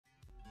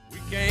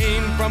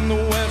from the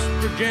West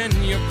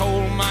Virginia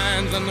coal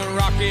mines and the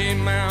Rocky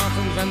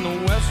Mountains and the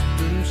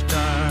western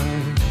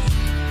skies.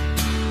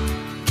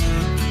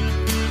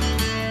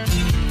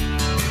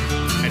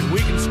 And we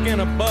can skin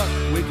a buck,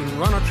 we can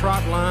run a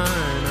trot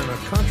line, and a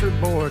country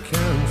boy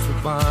can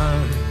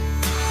survive.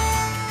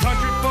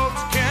 Country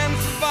folks can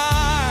survive.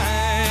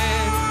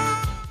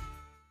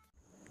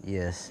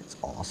 Yes, it's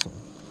awesome.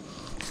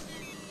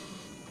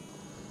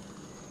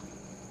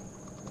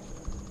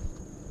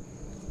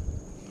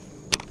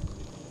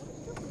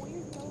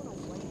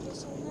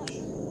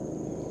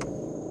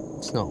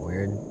 It's not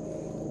weird.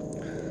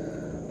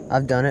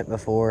 I've done it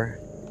before.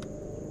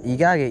 You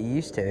gotta get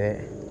used to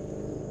it.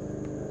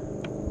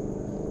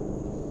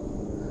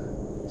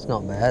 It's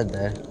not bad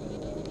though.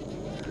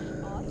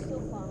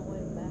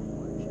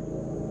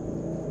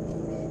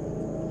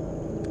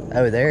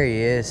 Oh, there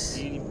he is.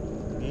 Get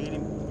him. Get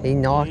him. He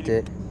knocked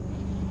it.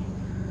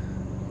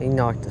 He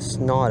knocked the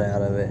snot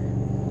out of it.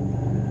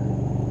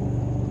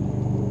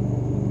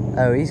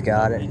 Oh, he's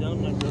got it. He's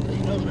on that, brother.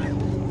 He's on that.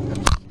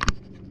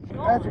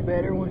 That's a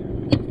better one.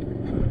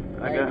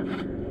 I got.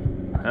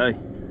 Hey,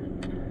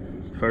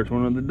 first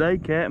one of the day,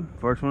 Captain.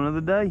 First one of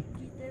the day.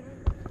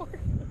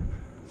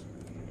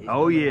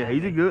 Oh yeah,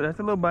 he's a good. That's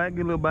a little bite,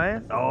 good little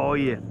bass. Oh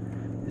yeah.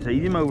 Just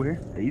ease him over here.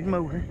 Ease him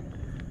over here.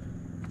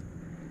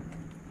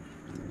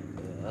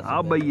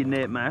 I'll be your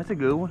net, man. That's a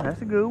good one.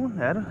 That's a good one.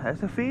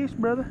 That's a fish,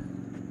 brother.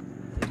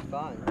 He's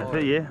fine. That's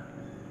it, yeah.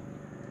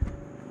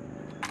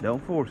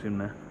 Don't force him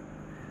now.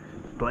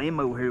 Play him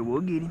over here.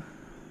 We'll get him.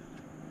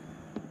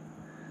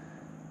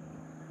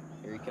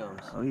 Here he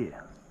comes. Oh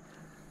yeah.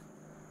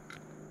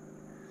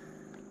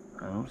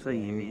 I don't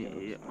see him yet.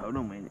 Yeah, hold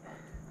on a minute.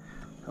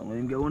 Don't let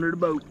him go under the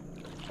boat.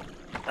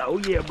 Oh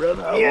yeah,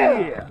 brother. Oh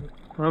yeah.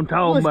 What I'm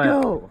talking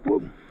about. Let's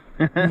go.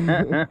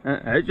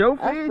 That's your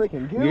fish. That's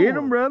freaking good. Get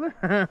him, brother.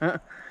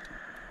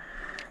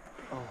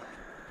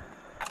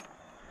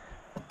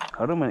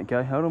 Hold on a minute,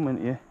 Kay. Hold on a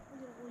minute, yeah.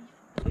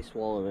 He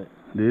swallowed it.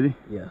 Did he?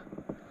 Yeah.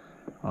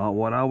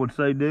 What I would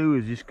say do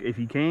is just, if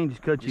you can,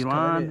 just cut your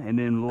line, and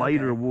then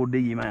later we'll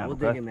dig him out. We'll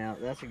dig him out.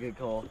 That's a good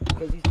call.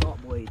 Because he's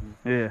not bleeding.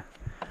 Yeah.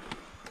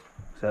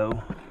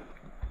 So,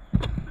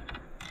 if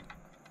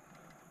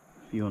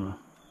you wanna,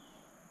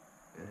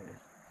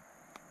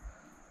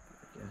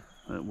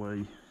 that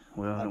way.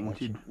 Well, I don't want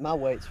you. My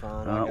weight's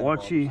fine.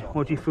 Watch your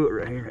foot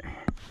right here.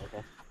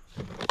 Okay.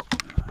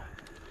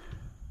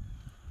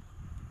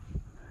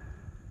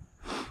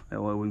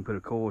 That way we can put a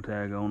coil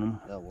tag on them.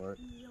 That'll work.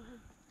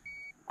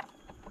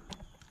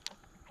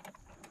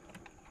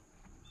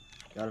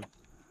 Got him.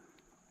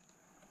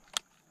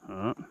 All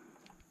right.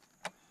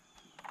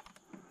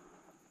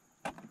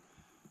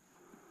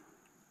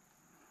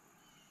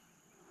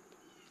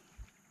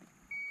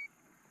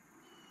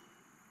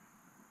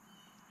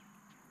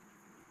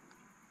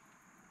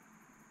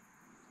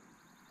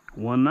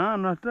 One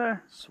 9 right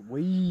there.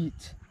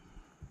 Sweet.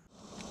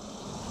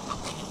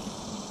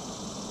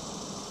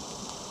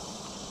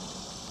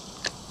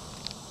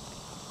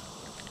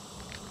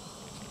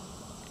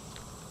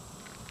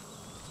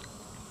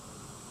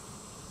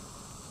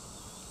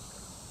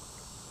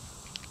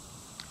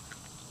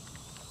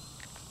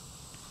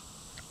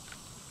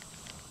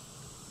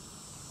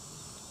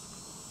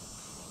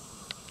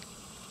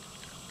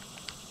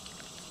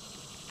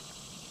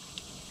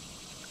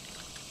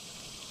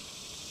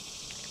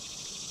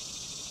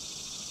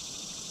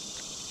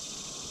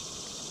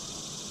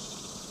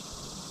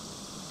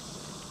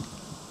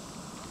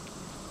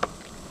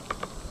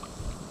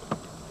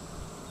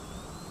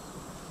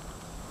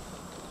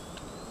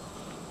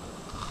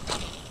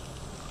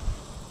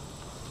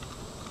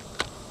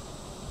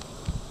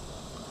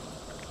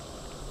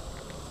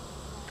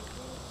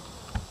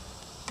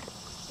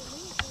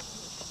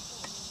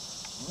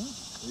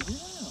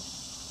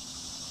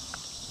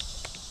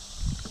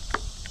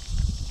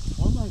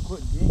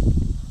 Quit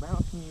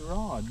bouncing your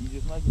rod, you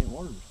just making it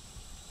worse.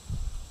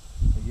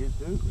 To get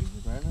to it, we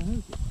just trying to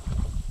hook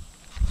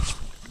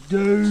it.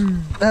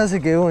 Dude! That's a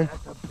good one.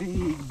 That's a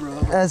pig,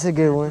 brother. That's a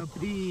good one. That's a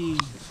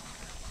pig.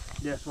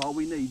 That's all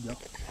we need, though.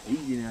 He's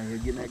getting out here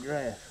getting that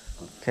grass.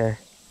 Okay.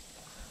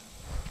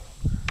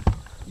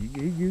 You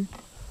good?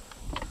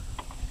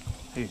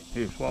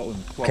 Here, swallow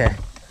him. Okay.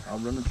 I'll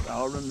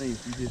run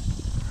these. You just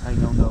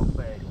hang on to those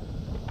bags.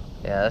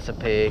 Yeah, that's a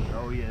pig.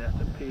 Oh yeah,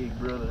 that's a pig,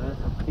 brother. That's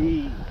a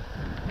pig.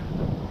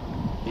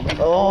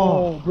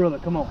 Oh, brother,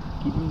 come on.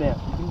 Keep him down.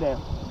 Keep him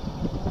down.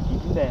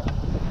 Keep him down.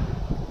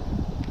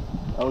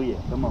 Oh yeah,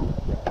 come on.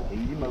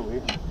 Ease him over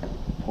here.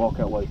 Walk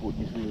that way. What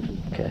you see?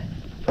 okay.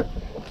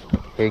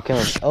 Here he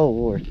comes. Oh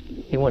Lord,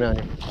 he went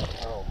under.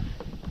 Oh.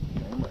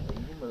 Ease him up.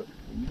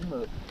 Ease him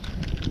up.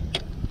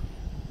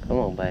 Come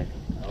on, baby.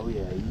 Oh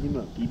yeah, ease him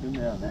up. Keep him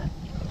down now.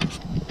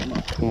 Come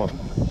on. Come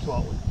on.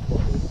 Swallow it.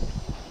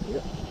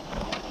 Yep.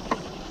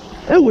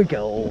 There we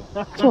go.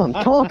 That's what I'm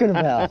talking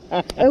about.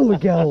 There we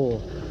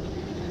go.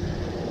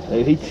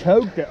 Dude, he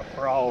choked that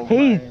frog.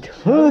 He man.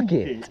 took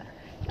it.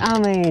 I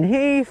mean,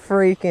 he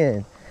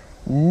freaking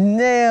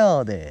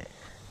nailed it.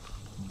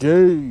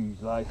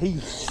 Dude, like he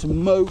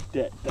smoked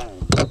that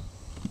thing.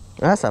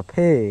 That's a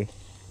pig.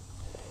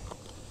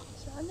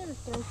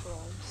 throw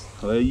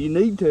frogs. Well, you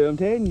need to. I'm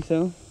telling you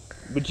so.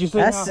 But you see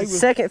That's how the he was,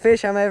 second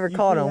fish I've ever you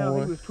caught see on how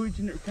one. he was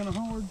twitching it kind of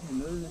hard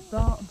and then it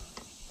stopped.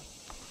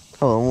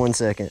 Hold on 1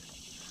 second.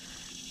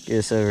 Get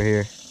us over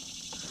here.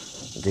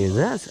 Dude,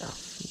 that's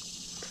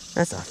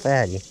a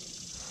fatty.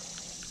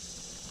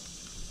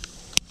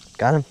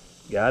 Got him?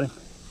 Got him.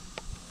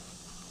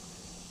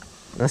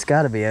 That's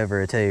gotta be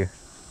over a 2.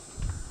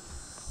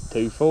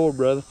 2-4,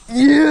 brother.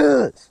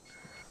 Yes!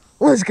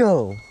 Let's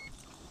go!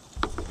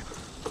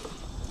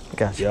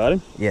 Gotcha. Got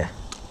him? Yeah.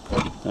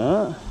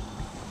 All right.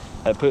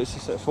 That puts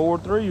us at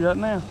 4-3 right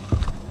now.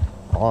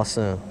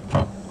 Awesome.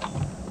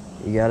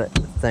 You got it?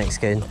 Thanks,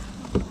 kid.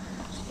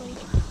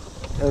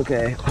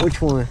 Okay,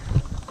 which one?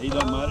 It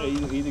don't matter,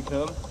 either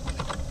color.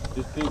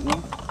 Just pick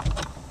one.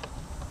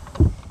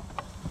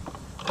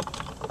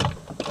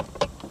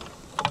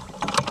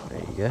 There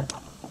you go.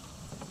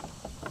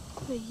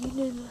 Hey, you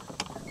did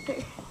there.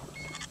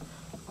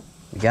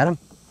 You got him?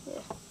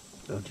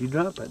 Don't you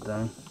drop that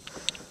thing.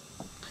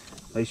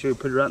 Make sure you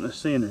put it right in the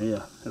center,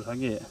 yeah, just like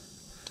that.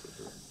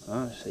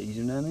 All right, ease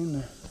him down in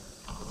there.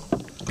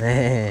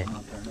 Man.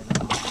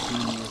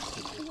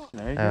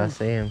 There you Oh, I go.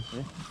 see him.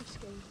 Yeah.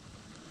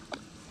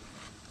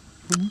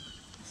 I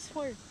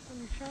swear, when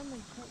you're trying to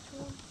catch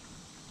one,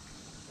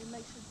 it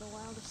makes it the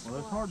loudest Well,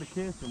 it's splash. hard to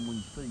catch them when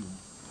you see them.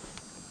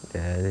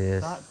 Yeah, it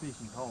is. Sight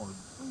fishing's hard.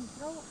 When you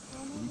throw it,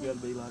 You gotta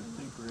be like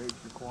super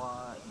extra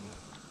quiet. And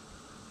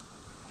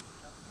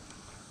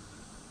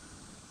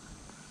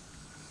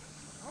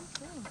I'm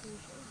feeling pretty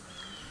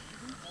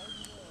sure.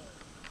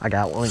 I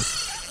got one.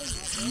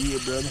 yeah,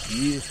 brother,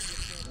 yeah.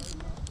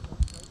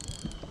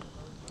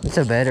 It's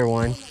a better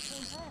one.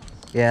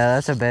 Yeah,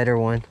 that's a better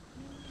one.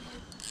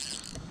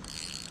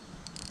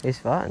 He's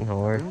fighting Put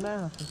hard. him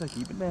down. I say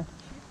keep it down.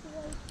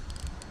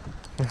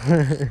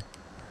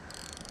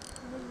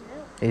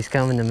 He's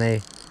coming to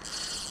me.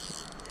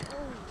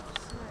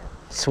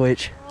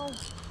 Switch.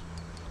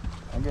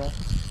 I got it.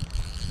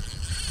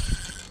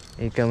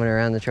 He's coming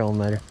around the trolling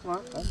motor. All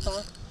right, that's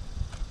fine.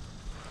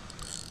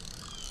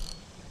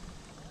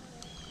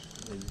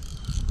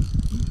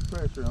 Keep the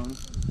pressure on him.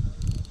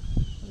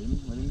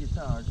 Let him get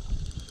tired.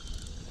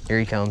 Here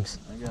he comes.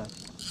 I got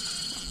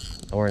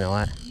it. Or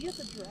not. You have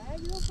to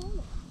drag it up on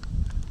it.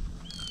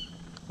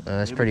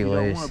 That's Yeah, pretty but you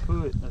loose. don't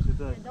want to put, that's the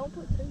thing. And don't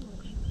put too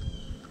much.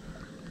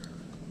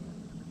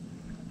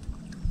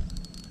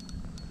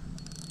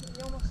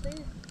 You almost there?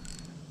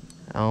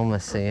 I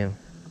almost see him.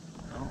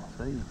 I don't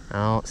see him. I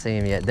don't see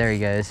him yet. There he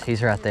goes.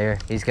 He's right there.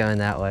 He's going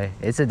that way.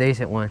 It's a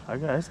decent one. I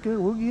got it. That's good.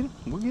 We'll get him.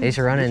 We'll get him. He's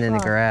running Just in the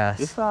fight. grass.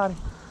 Just fight him.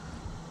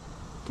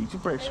 Keep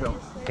your pressure on.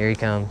 Here he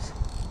comes.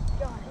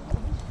 God, he's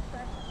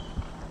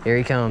fast. Here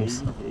he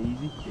comes.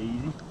 Easy,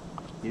 easy.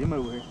 Get him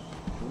over here.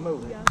 Get him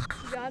over You here.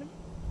 got him?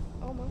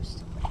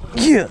 Almost.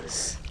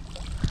 Yes!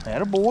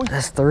 Atta boy.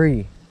 That's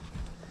 3.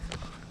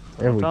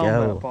 There we Talking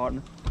about, go.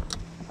 partner.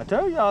 I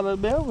told y'all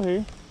they'd be over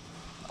here.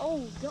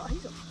 Oh, God,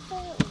 he's a fat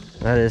one.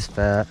 That is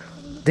fat.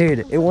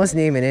 Dude, it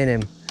wasn't even in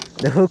him.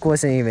 The hook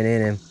wasn't even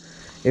in him.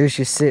 It was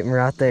just sitting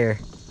right there.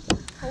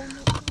 Hold it.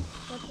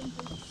 Let them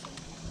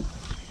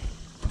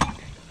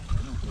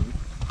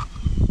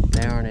do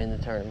They aren't in the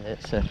tournament,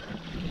 so.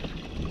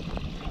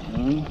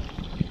 Mm.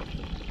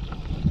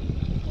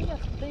 We got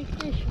some big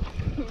fish.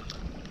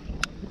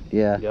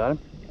 Yeah, Got him?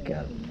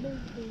 got Some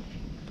him. big fish.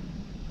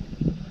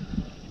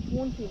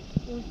 1 fish,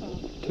 1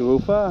 5.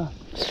 205.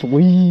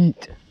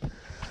 Sweet.